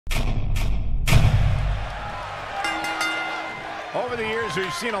Over the years,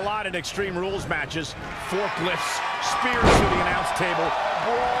 we've seen a lot in Extreme Rules matches. Forklifts, spears through the announce table,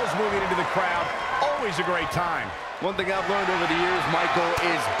 brawls moving into the crowd. Always a great time. One thing I've learned over the years, Michael,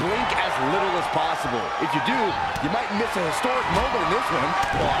 is blink as little as possible. If you do, you might miss a historic moment in this one.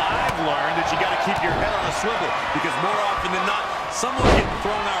 Well, I've learned that you got to keep your head on a swivel because more often than not, someone's getting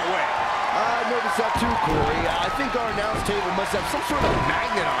thrown our way. I noticed that too, Corey. I think our announce table must have some sort of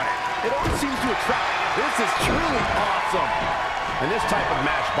magnet on it. It always seems to attract. This is truly awesome. In this type of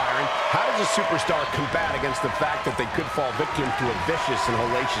match, Byron, how does a superstar combat against the fact that they could fall victim to a vicious and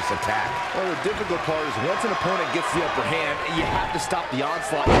hellacious attack? Well, the difficult part is once an opponent gets the upper hand, you have to stop the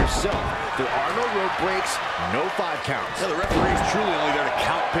onslaught yourself. There are no rope breaks, no 5 counts. Yeah, the referee is truly only there to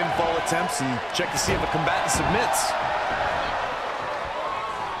count pinfall attempts and check to see if a combatant submits.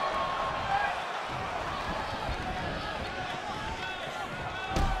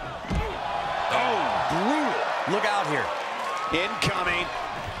 Oh, brutal. Look out here. Incoming.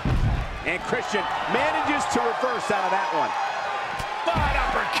 And Christian manages to reverse out of that one. But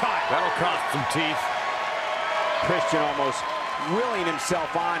uppercut. That'll cost some teeth. Christian almost willing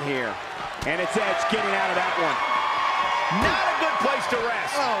himself on here. And it's Edge getting out of that one. Not a good place to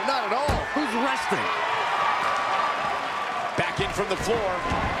rest. Oh, not at all. Who's resting? Back in from the floor.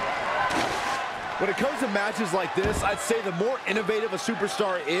 When it comes to matches like this, I'd say the more innovative a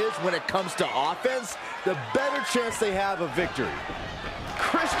superstar is when it comes to offense, the better chance they have of victory.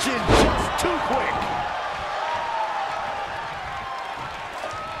 Christian just too quick.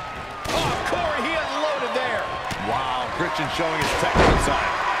 Oh, Corey, he unloaded there. Wow, Christian showing his technical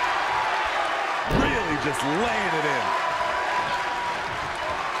side. Really just laying it in.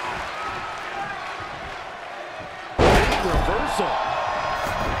 Big reversal.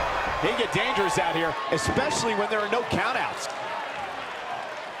 They get dangerous out here, especially when there are no countouts.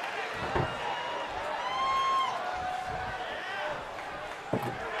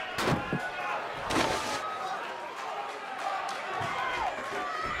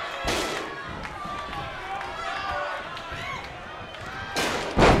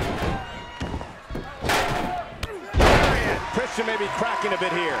 Christian may be cracking a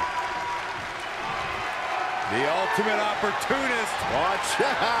bit here. The ultimate opportunist. Watch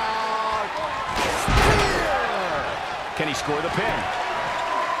out! Spear! Can he score the pin?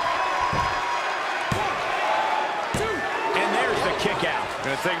 And there's the kick out.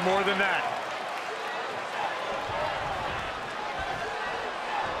 Gonna take more than that.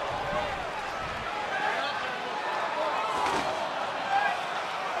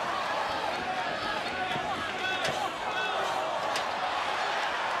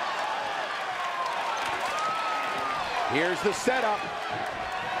 Here's the setup.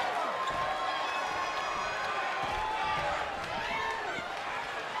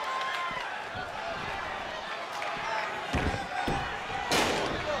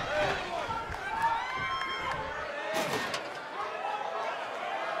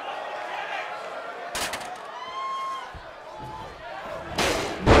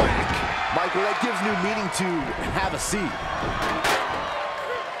 Michael, that gives new meaning to have a seat.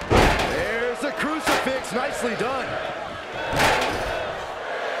 There's a crucifix, nicely done.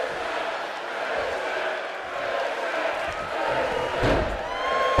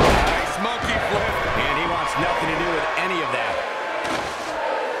 Nice monkey flip. And he wants nothing to do with any of that.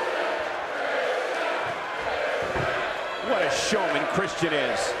 What a showman Christian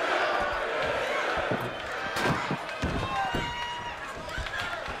is.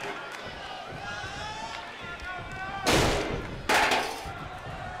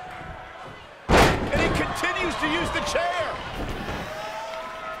 To use the chair.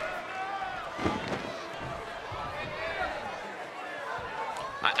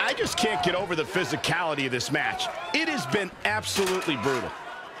 I just can't get over the physicality of this match. It has been absolutely brutal.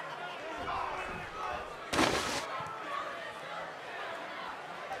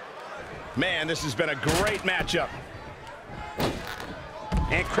 Man, this has been a great matchup.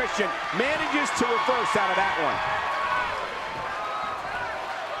 And Christian manages to reverse out of that one.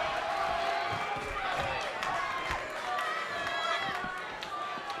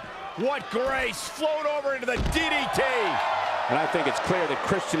 What grace, float over into the DDT. And I think it's clear that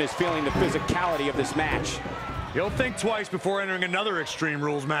Christian is feeling the physicality of this match. He'll think twice before entering another Extreme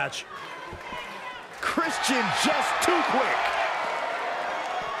Rules match. Christian just too quick.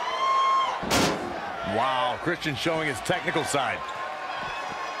 Wow, Christian showing his technical side.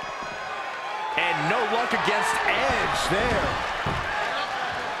 And no luck against Edge there.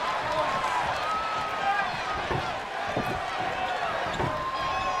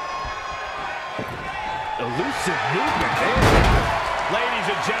 Elusive movement there. Ladies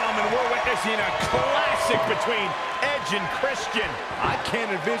and gentlemen, we're witnessing a classic between Edge Edge and Christian. I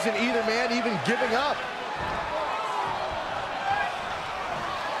can't envision either man even giving up.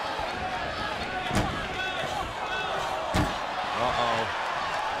 Uh-oh.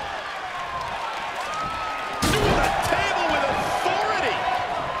 Through the table with authority.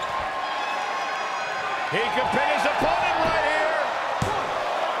 He can pin his opponent right here.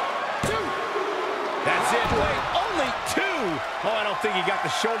 1, 2. That's it. Wait, only 2. Oh, I don't think he got the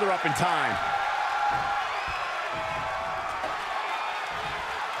shoulder up in time.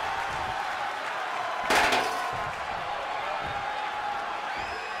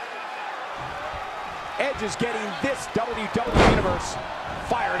 Edge is getting this WWE Universe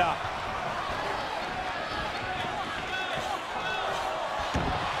fired up.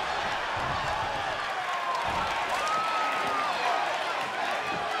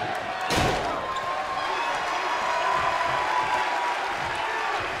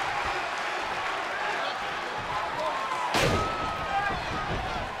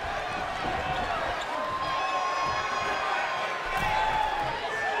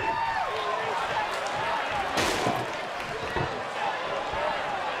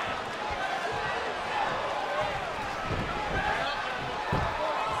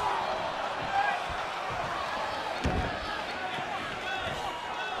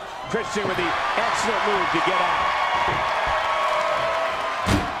 Christian with the excellent move to get out.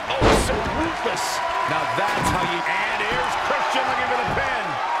 Oh, so ruthless. Now that's how you... And here's Christian looking for the pin.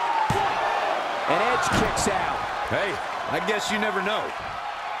 And Edge kicks out. Hey, I guess you never know.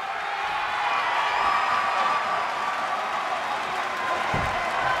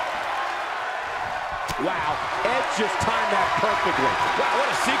 Wow, Edge just timed that perfectly. Wow, what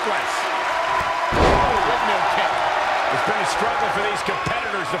a sequence. Oh, windmill kick. It's been a struggle for these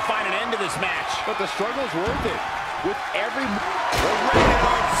competitors to find an end to this match. But the struggle's worth it. With every... The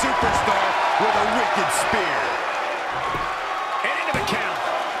rated-R superstar with a wicked spear. And into the count.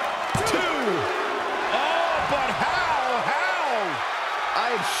 2. Oh, but how?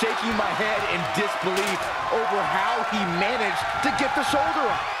 I am shaking my head in disbelief over how he managed to get the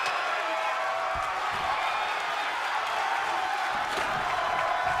shoulder up.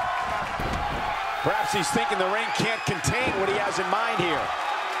 Perhaps he's thinking the ring can't contain what he has in mind here.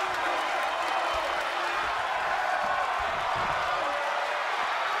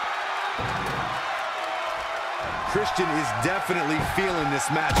 Christian is definitely feeling this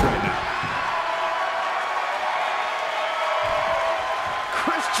match right now.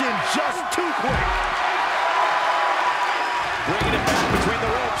 Christian just too quick. Bringing it back between the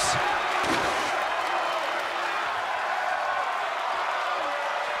ropes.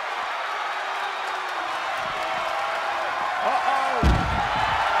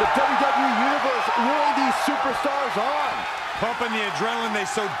 The WWE Universe really these superstars on. Pumping the adrenaline they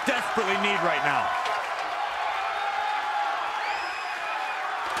so desperately need right now.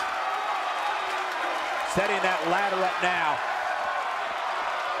 Setting that ladder up now.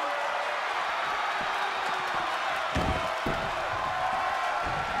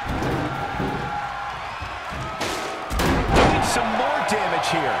 Doing some more damage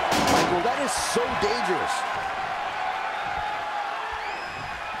here. Michael, that is so dangerous.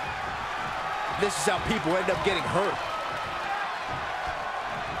 This is how people end up getting hurt.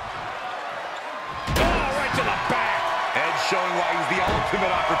 Oh, right to the back. Edge showing why he's the ultimate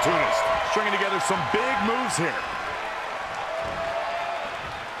opportunist. Stringing together some big moves here.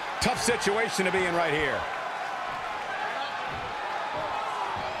 Tough situation to be in right here.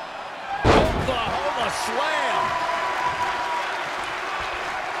 Oklahoma slam.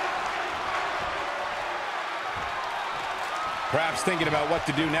 Perhaps thinking about what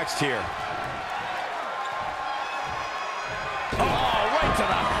to do next here. Oh, right to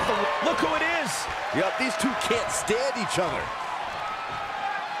the... Look who it is. Yep, these two can't stand each other.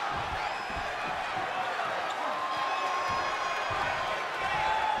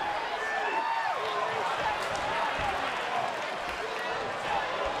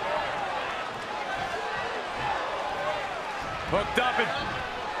 Hooked up and...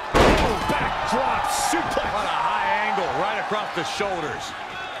 Oh, backdrop suplex. On a high angle right across the shoulders.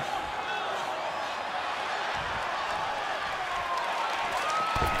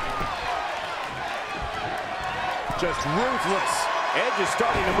 Just ruthless. Edge is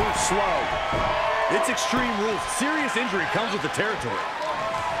starting to move slow. It's Extreme Rules. Serious injury comes with the territory.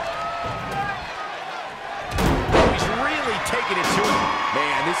 Oh, he's really taking it to him.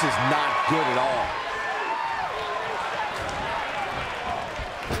 Man, this is not good at all.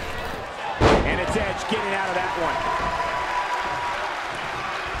 And it's Edge getting out of that one.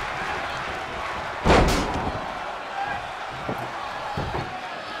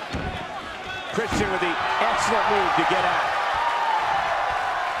 Christian with the excellent move to get out.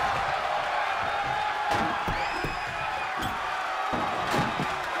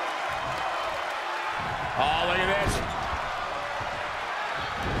 Oh, look at this.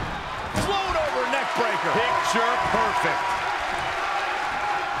 Float over neck breaker. Picture perfect.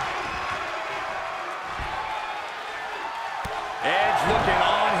 Edge looking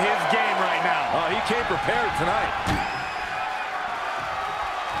on his game right now. Oh, he came prepared tonight.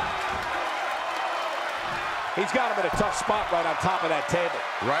 He's got him in a tough spot right on top of that table.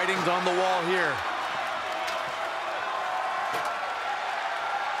 Writing's on the wall here.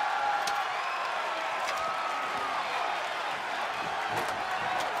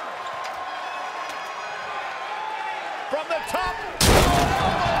 From the top.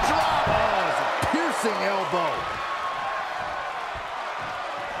 Elbow drop. Oh, it's a piercing elbow.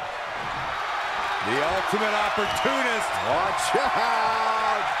 The ultimate opportunist. Watch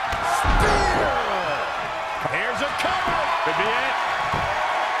out. Spear. Here's a cover. Could be it.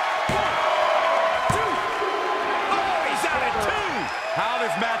 1, 2. Oh, he's out at 2. How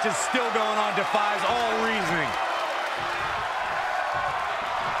this match is still going on defies all reasoning.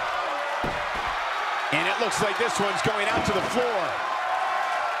 And it looks like this one's going out to the floor.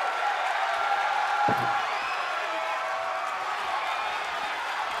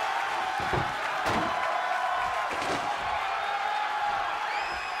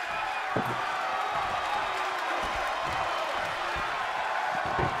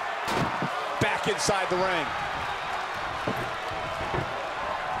 Back inside the ring.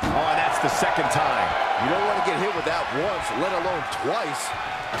 Oh, and that's the second time. You don't want to get hit with that once, let alone twice.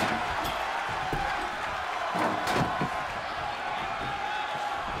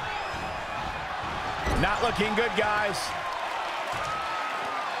 Not looking good, guys.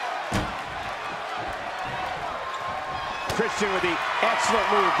 Christian with the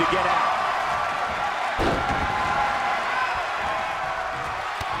excellent move to get out.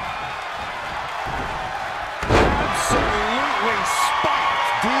 Absolutely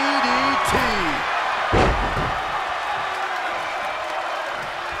spiked. DDT.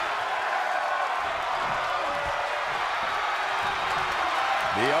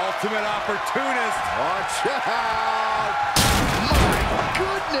 The ultimate opportunist. Watch out. My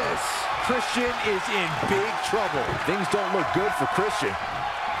goodness. Christian is in big trouble. Things don't look good for Christian.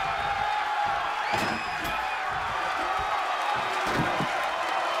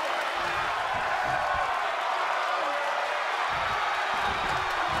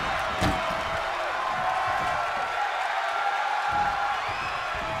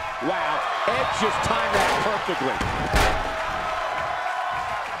 Wow, Edge just timed that perfectly.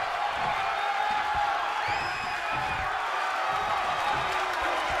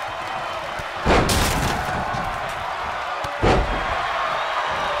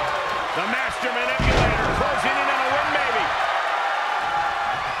 The master manipulator closing in on a win, maybe.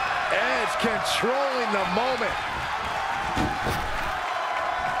 Edge controlling the moment.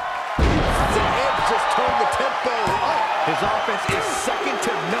 Edge just turned the tempo up. His offense is second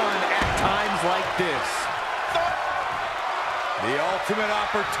to none at times like this. The ultimate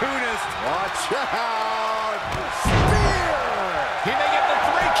opportunist. Watch out. Spear. He may get the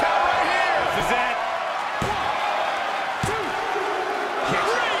 3 count right here. This is it. 1, 2.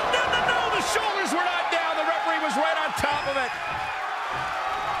 3. No. The shoulders were not down. The referee was right on top of it.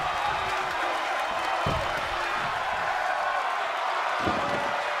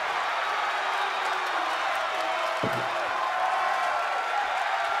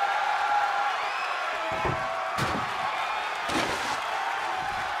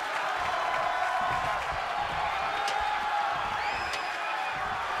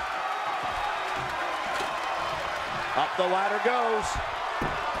 Up the ladder goes.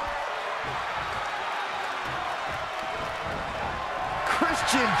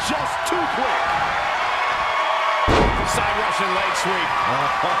 Christian just too quick. Side Russian leg sweep.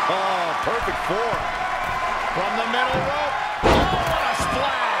 Oh, perfect form. From the middle rope. Oh, what a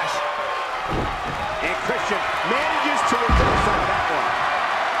splash. And Christian manages to reverse on that one.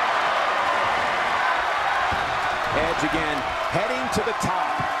 Edge again, heading to the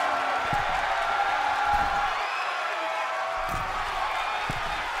top.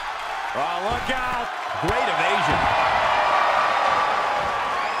 Oh, look out. Great evasion.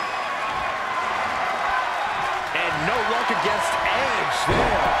 And no luck against Edge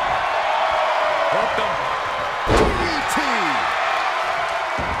there. Hooked him. DDT.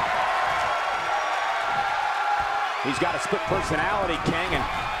 He's got a split personality, King, and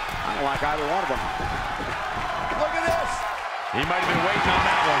I don't like either one of them. Look at this. He might have been waiting on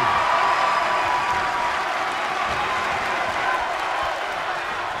that one.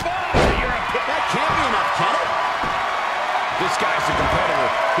 Oh, you're a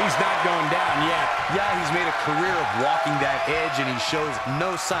Yeah, he's made a career of walking that edge, and he shows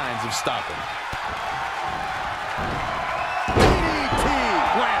no signs of stopping. DDT!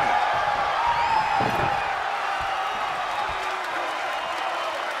 Planted.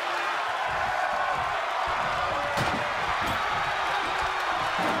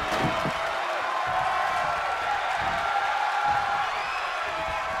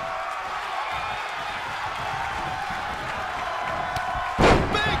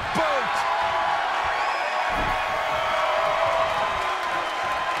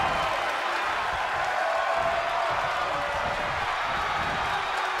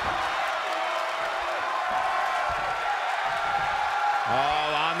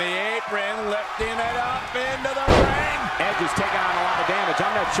 Lifting it up into the ring. Edge is taking on a lot of damage.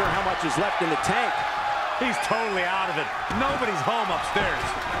 I'm not sure how much is left in the tank. He's totally out of it. Nobody's home upstairs.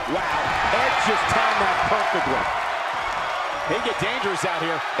 Wow, Edge just timed that perfectly. They get dangerous out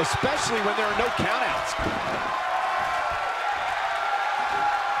here, especially when there are no countouts.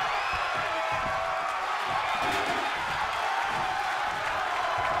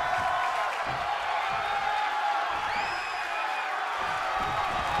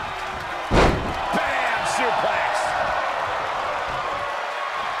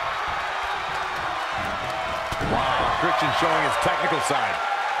 Christian showing his technical side.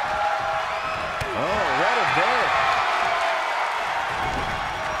 Oh, right up there.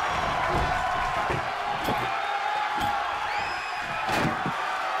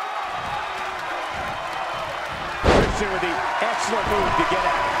 Christian with the excellent move to get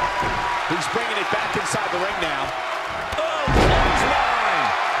out. He's bringing it back inside the ring now. Oh, clothesline!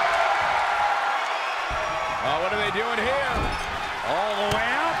 Oh, what are they doing here? All the way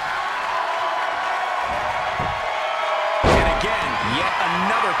out. Yet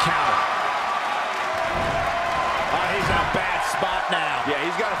another counter. Oh, he's in a bad spot now. Yeah,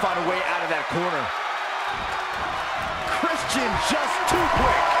 he's got to find a way out of that corner. Christian just too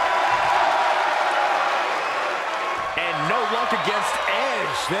quick. And no luck against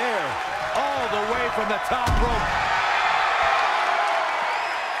Edge there. All the way from the top rope.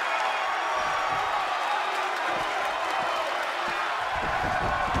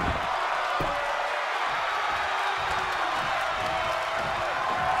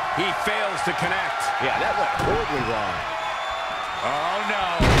 He fails to connect. Yeah, that went horribly wrong. Oh, no.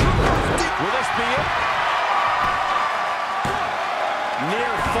 Will this be it?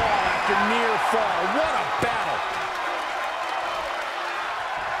 Near fall after near fall. What a battle.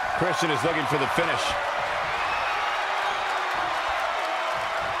 Christian is looking for the finish.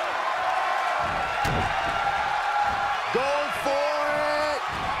 Going for it.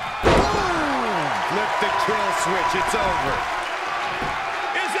 Boom! Flip the kill switch. It's over.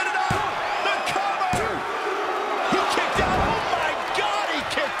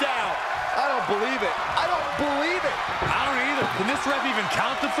 Believe it. I don't believe it. I don't either. Can this ref even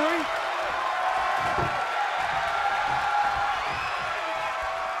count to 3?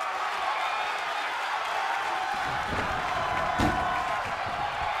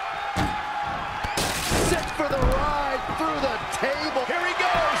 Set for the ride through the table. Here he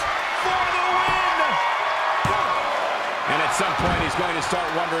goes for the win. And at some point, he's going to start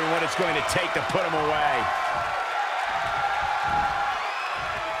wondering what it's going to take to put him away.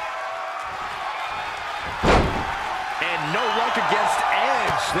 No luck against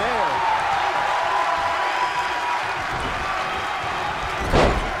Edge there.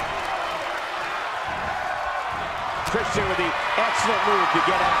 Christian with the excellent move to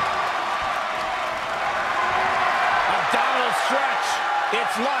get out. Abdominal stretch.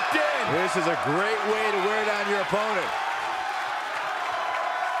 It's locked in. This is a great way to wear down your opponent.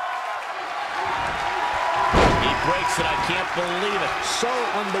 He breaks it. I can't believe it. So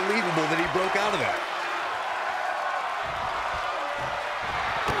unbelievable that he broke out of that.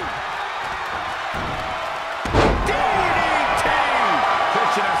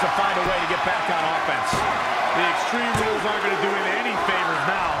 Find a way to get back on offense. The Extreme Rules aren't going to do him any favors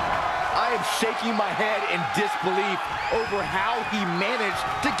now. I am shaking my head in disbelief over how he managed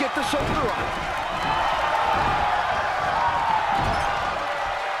to get the shoulder on.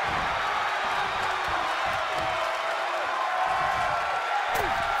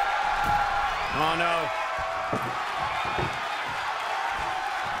 Oh, no.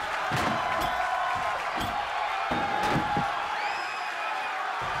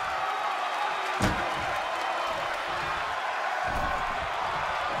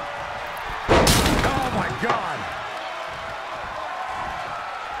 God.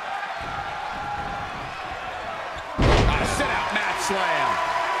 A sit-out mat slam.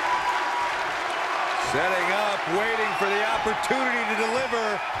 Setting up, waiting for the opportunity to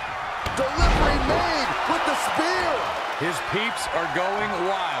deliver. Delivery made with the spear. His peeps are going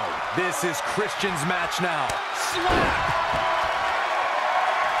wild. This is Christian's match now. Slap!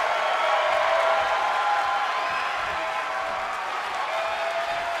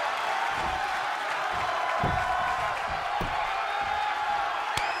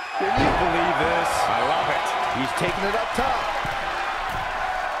 Can you believe this? I love it. He's taking it up top.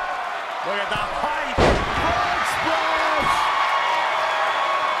 Look at the height. Frog splash!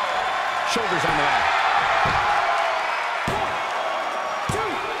 Shoulders on the line.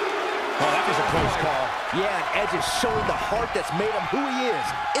 Oh, that was a close call. Yeah, and Edge is showing the heart that's made him who he is.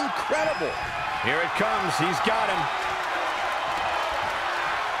 Incredible. Here it comes. He's got him.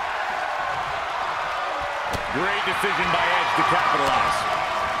 Great decision by Edge to capitalize.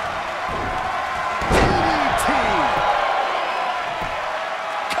 DDT.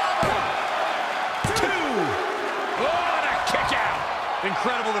 Cover. 2. What a kick out.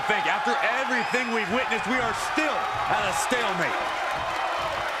 Incredible to think. After everything we've witnessed, we are still at a stalemate.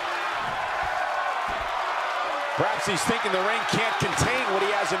 Perhaps he's thinking the ring can't contain what he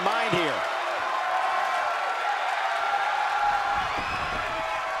has in mind here.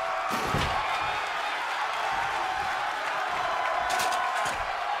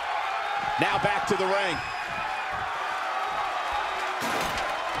 Now back to the ring.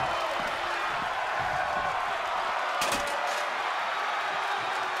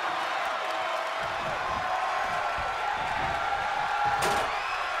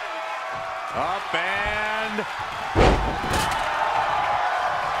 Up and...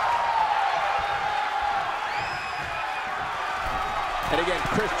 And again,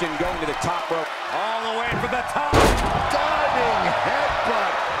 Christian going to the top rope. all the way from the top. Diving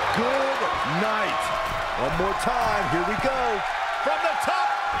headbutt. Good night. One more time. Here we go. From the top.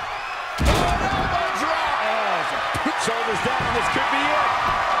 An elbow drop. Shoulders down. This could be it.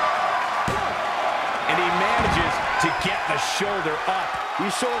 And he manages to get the shoulder up.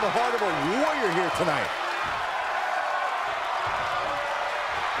 He's showing the heart of a warrior here tonight.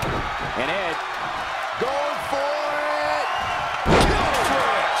 And Ed going for it. Kill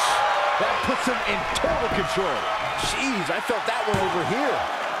switch. That puts him in total control. Jeez, I felt that one over here.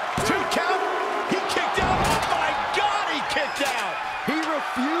 2 count. He kicked out. Oh my God, he kicked out. He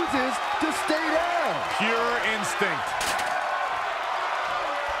refuses to stay down. Pure instinct.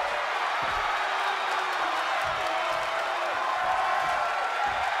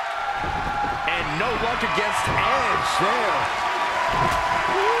 And no luck against Edge there.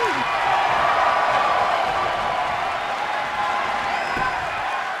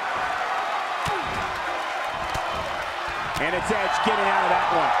 And it's Edge getting out of that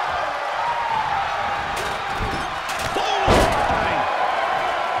one.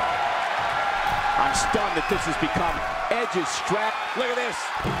 I'm stunned that this has become Edge's strap. Look at this.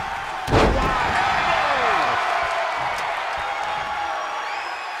 Wow.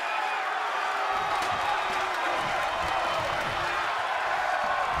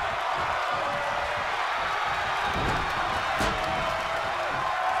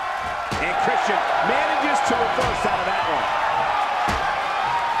 And Christian manages to reverse out of that one.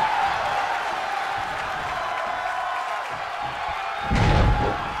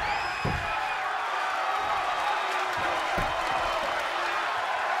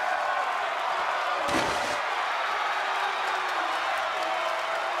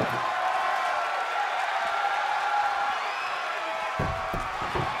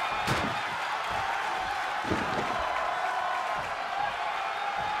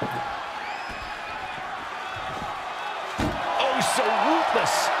 So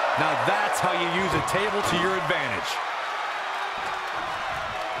ruthless. Now that's how you use a table to your advantage.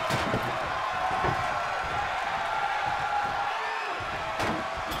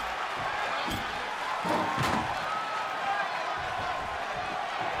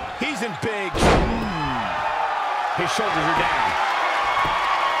 He's in big. His shoulders are down.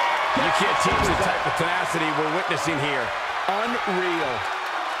 You can't teach the type of tenacity we're witnessing here. Unreal.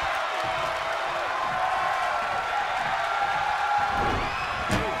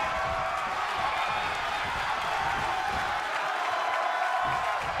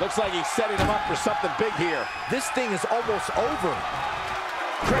 Looks like he's setting him up for something big here. This thing is almost over.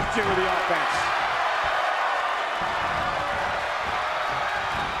 Christian with the offense.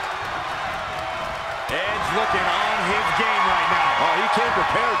 Edge looking on his game right now. Oh, he came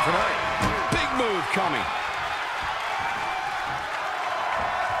prepared tonight. Big move coming.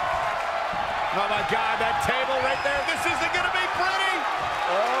 Oh my God, that table right there. This isn't going to be pretty.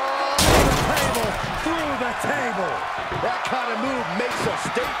 Oh, the table, through the table. That kind of move makes a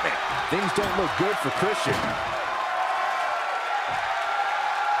statement. Things don't look good for Christian.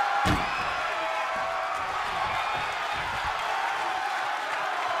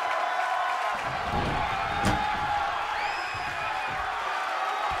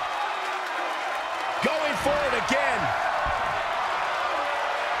 for it again.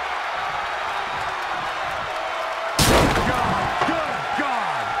 Good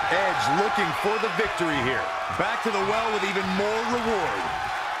God. Edge looking for the victory here. Back to the well with even more reward.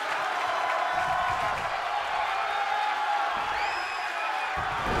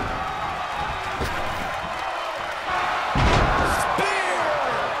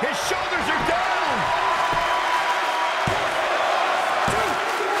 His shoulders are down.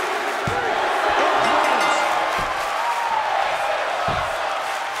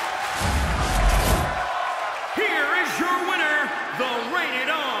 Here is your winner, the Rated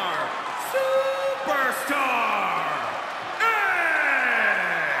R Superstar, Edge!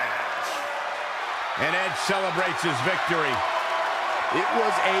 And Edge celebrates his victory. It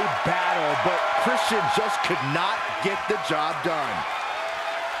was a battle, but Christian just could not get the job done.